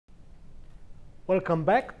Welcome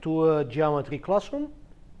back to a geometry classroom.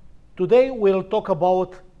 Today we'll talk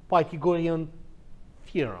about Pythagorean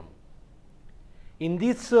theorem. In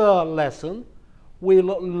this lesson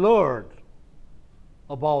we'll learn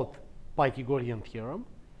about Pythagorean theorem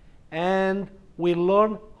and we'll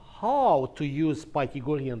learn how to use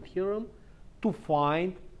Pythagorean theorem to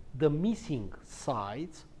find the missing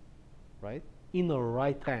sides, right, in a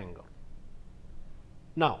right triangle.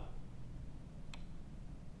 Now,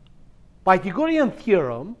 Pythagorean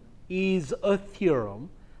theorem is a theorem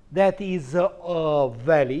that is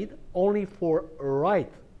valid only for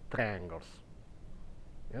right triangles.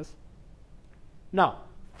 Yes? Now,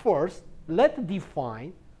 first, let's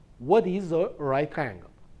define what is a right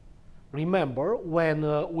triangle. Remember,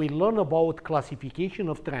 when we learn about classification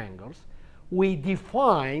of triangles, we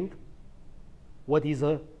defined what is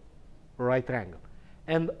a right triangle.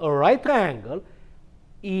 And a right triangle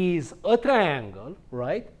is a triangle,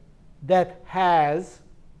 right, that has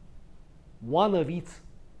one of its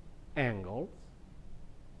angles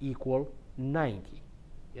equal 90.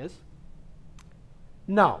 Yes?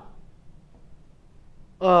 Now,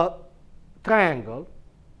 a triangle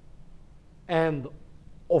and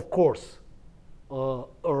of course a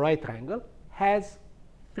right triangle has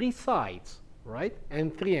three sides, right,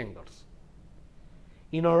 and three angles.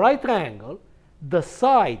 In a right triangle, the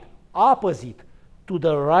side opposite to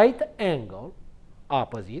the right angle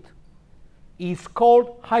opposite is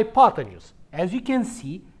called hypotenuse. As you can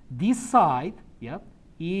see, this side, yeah,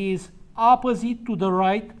 is opposite to the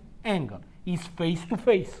right angle, is face to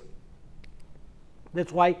face.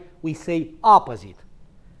 That's why we say opposite.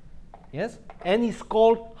 Yes? And it's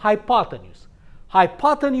called hypotenuse.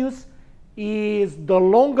 Hypotenuse is the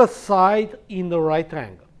longest side in the right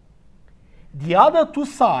triangle. The other two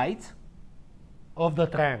sides of the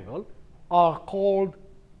triangle are called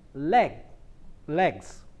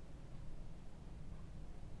legs.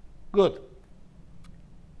 Good.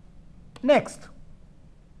 Next,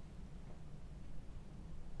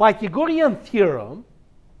 Pythagorean theorem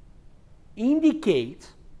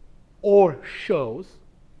indicates or shows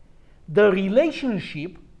the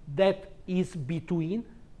relationship that is between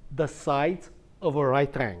the sides of a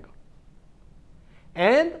right triangle.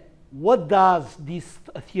 And what does this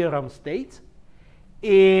theorem state?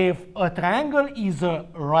 If a triangle is a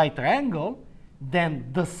right triangle, then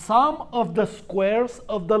the sum of the squares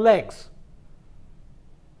of the legs,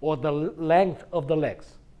 or the length of the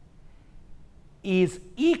legs, is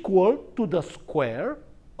equal to the square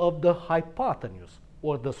of the hypotenuse,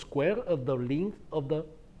 or the square of the length of the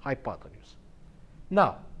hypotenuse.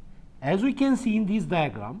 Now, as we can see in this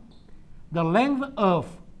diagram, the length of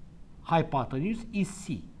hypotenuse is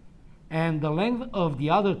C, and the length of the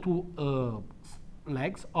other two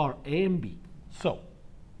legs are A and B. So,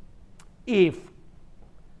 if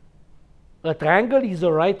a triangle is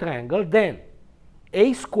a right triangle, then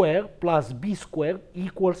A squared plus B squared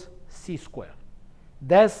equals C squared.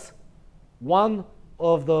 That's one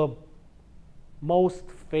of the most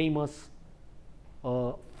famous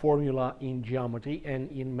formula in geometry and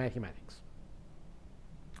in mathematics.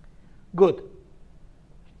 Good.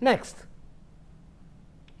 Next,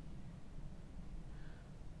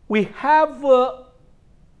 we have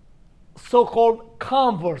so-called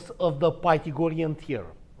converse of the Pythagorean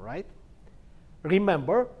theorem, right?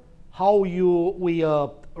 Remember how we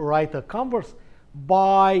write a converse?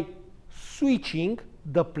 By switching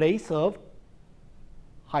the place of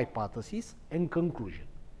hypothesis and conclusion.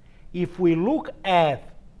 If we look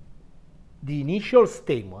at the initial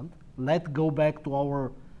statement, let's go back to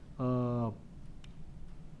our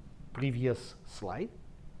previous slide.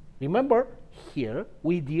 Remember, here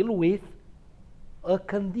we deal with a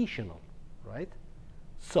conditional, right?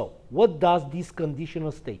 So, what does this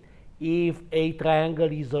conditional state? If a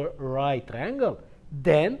triangle is a right triangle,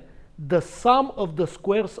 then the sum of the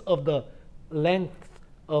squares of the length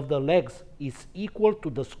of the legs is equal to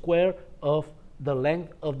the square of the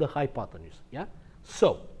length of the hypotenuse. Yeah?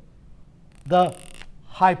 So, the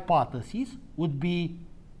hypothesis would be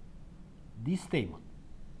this statement.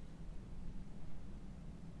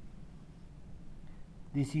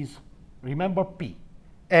 This is, remember, P.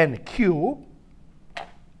 And Q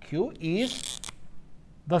is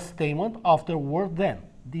the statement after word then.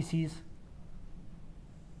 This is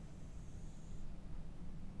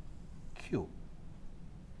Q.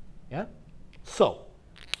 Yeah? So,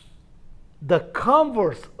 the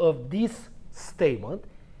converse of this statement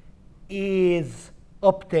is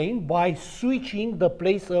obtained by switching the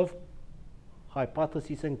place of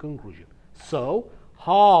hypothesis and conclusion. So,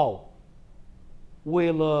 how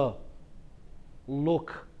will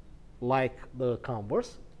look like the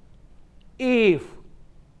converse? If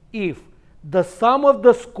the sum of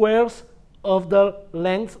the squares of the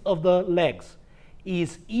length of the legs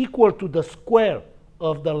is equal to the square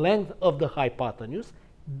of the length of the hypotenuse,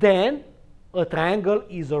 then a triangle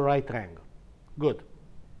is a right triangle. Good.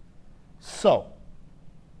 So,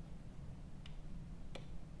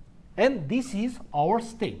 and this is our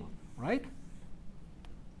statement, right?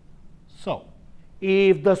 So,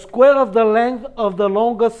 if the square of the length of the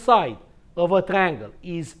longest side of a triangle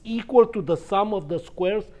is equal to the sum of the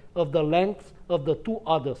squares of the lengths of the two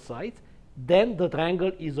other sides, then the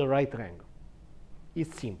triangle is a right triangle.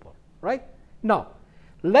 It's simple, right? Now,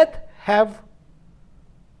 let's have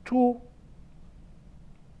two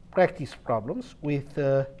practice problems with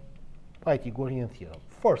Pythagorean theorem.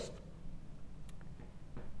 First,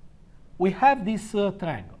 we have this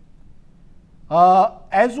triangle.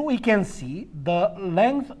 As we can see, the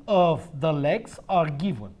length of the legs are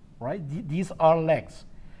given, right? These are legs.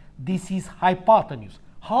 This is hypotenuse.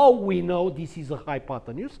 How we know this is a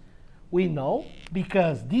hypotenuse? We know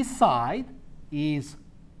because this side is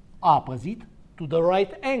opposite to the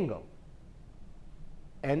right angle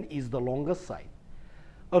and is the longest side.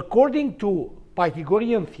 According to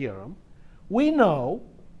Pythagorean theorem, we know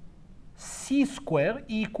c squared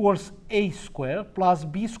equals a squared plus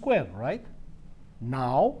b squared, right?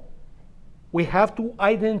 Now, we have to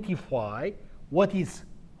identify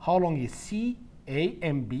how long is c, a,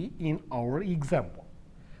 and b in our example.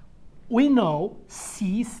 We know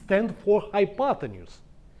c stands for hypotenuse,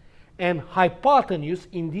 and hypotenuse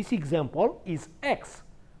in this example is x.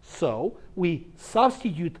 So, we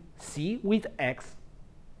substitute c with x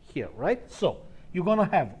here, right? So, you're going to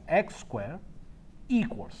have x squared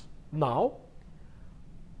equals. Now,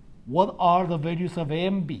 what are the values of a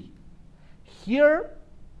and b? Here,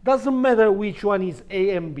 doesn't matter which one is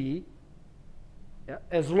a and b, yeah,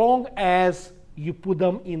 as long as you put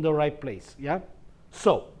them in the right place. Yeah.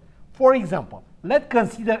 So, for example, let's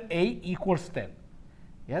consider a equals 10.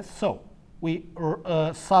 Yes. So we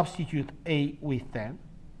substitute a with 10,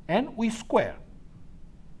 and we square.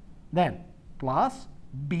 Then plus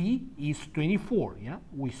b is 24. Yeah.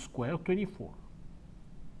 We square 24,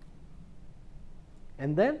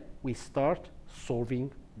 and then we start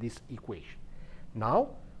solving this equation. Now,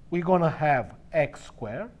 we're going to have x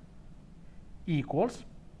squared equals,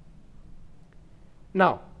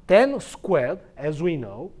 now 10 squared, as we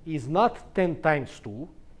know, is not 10 times 2,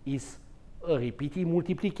 is a repeated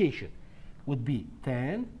multiplication. Would be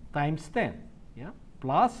 10 times 10, yeah?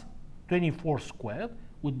 Plus 24 squared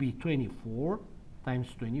would be 24 times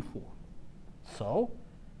 24. So,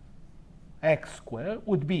 x squared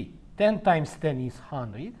would be 10 times 10 is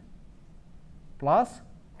 100, plus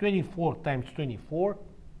 24 times 24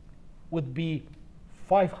 would be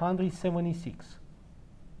 576.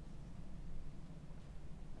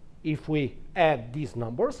 If we add these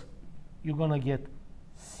numbers, you're going to get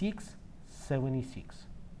 676.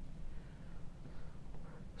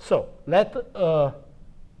 So let's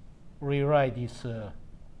rewrite this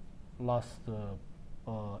last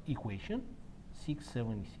equation,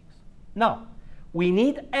 676. Now, we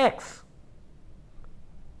need x,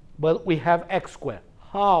 but we have x squared.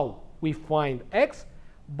 How we find x?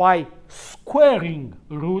 By squaring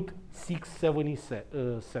root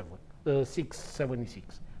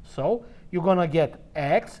 676. So you're going to get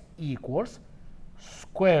x equals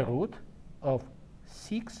square root of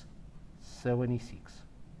 676.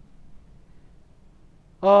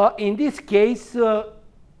 In this case,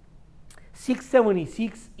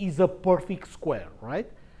 676 is a perfect square,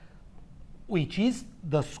 right? Which is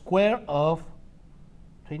the square of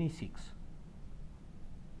 26.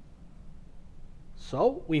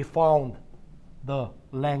 So we found the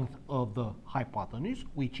length of the hypotenuse,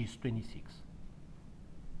 which is 26.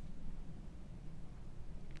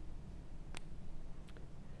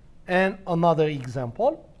 And another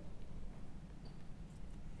example.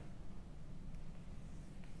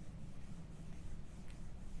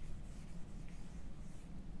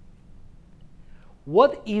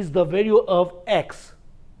 What is the value of x?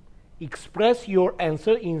 Express your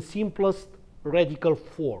answer in simplest radical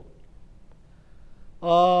form.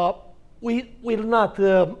 We will not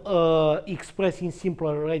express in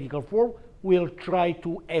simple radical form. We'll try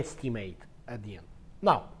to estimate at the end.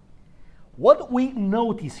 Now, what we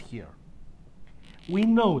notice here? We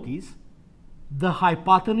notice the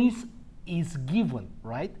hypotenuse is given,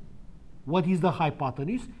 right? What is the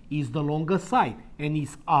hypotenuse? Is the longest side and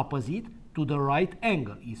is opposite to the right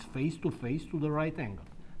angle, is face to face to the right angle.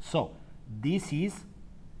 So this is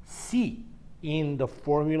C in the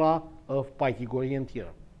formula of Pythagorean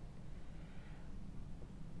theorem.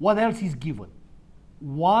 What else is given?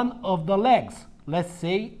 One of the legs, let's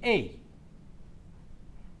say A.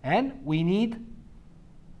 And we need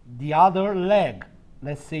the other leg,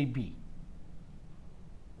 let's say b.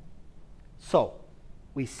 So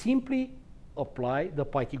we simply apply the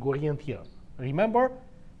Pythagorean theorem. Remember,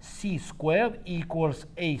 c squared equals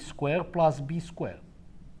a squared plus b squared.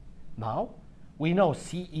 Now, we know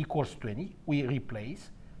c equals 20. We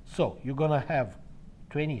replace. So you're going to have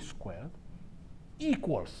 20 squared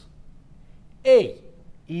equals a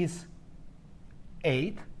is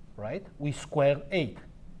 8, right? We square 8.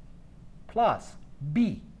 Plus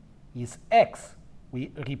b is x.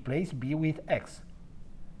 We replace b with x.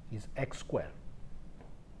 Is x squared.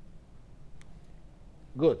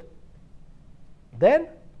 Good. Then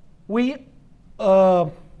we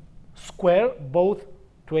square both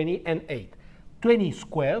 20 and 8. 20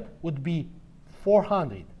 squared would be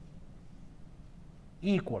 400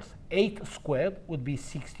 equals 8 squared would be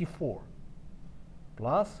 64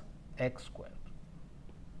 plus x squared.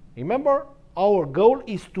 Remember, our goal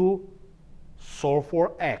is to solve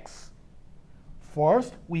for x.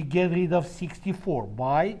 First, we get rid of 64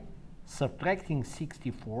 by subtracting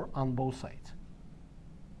 64 on both sides.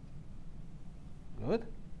 Good.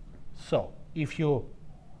 So, if you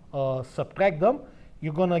subtract them,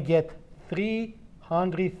 you're going to get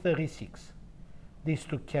 336. These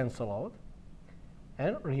two cancel out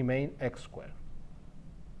and remain x squared.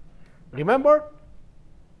 Remember,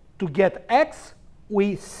 to get x,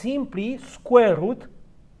 we simply square root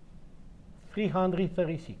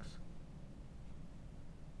 336.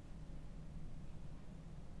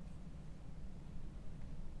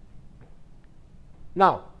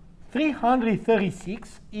 Now,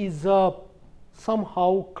 336 is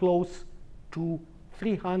somehow close to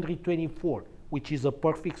 324, which is a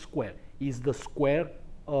perfect square, is the square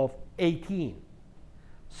of 18.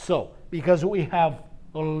 So, because we have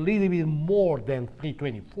a little bit more than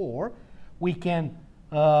 324, we can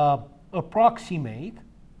approximate,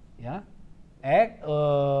 yeah,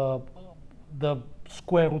 the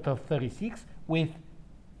square root of 36 with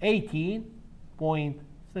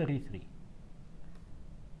 18.33.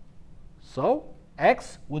 So,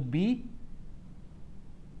 x would be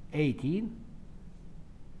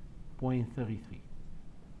 18.33.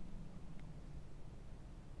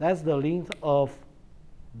 That's the length of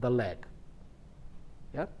the leg.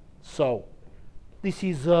 Yeah? So, this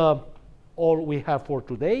is all we have for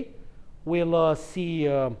today. We'll see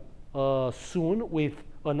soon with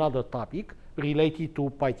another topic related to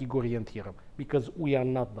Pythagorean theorem, because we are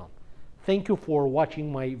not done. Thank you for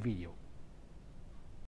watching my video.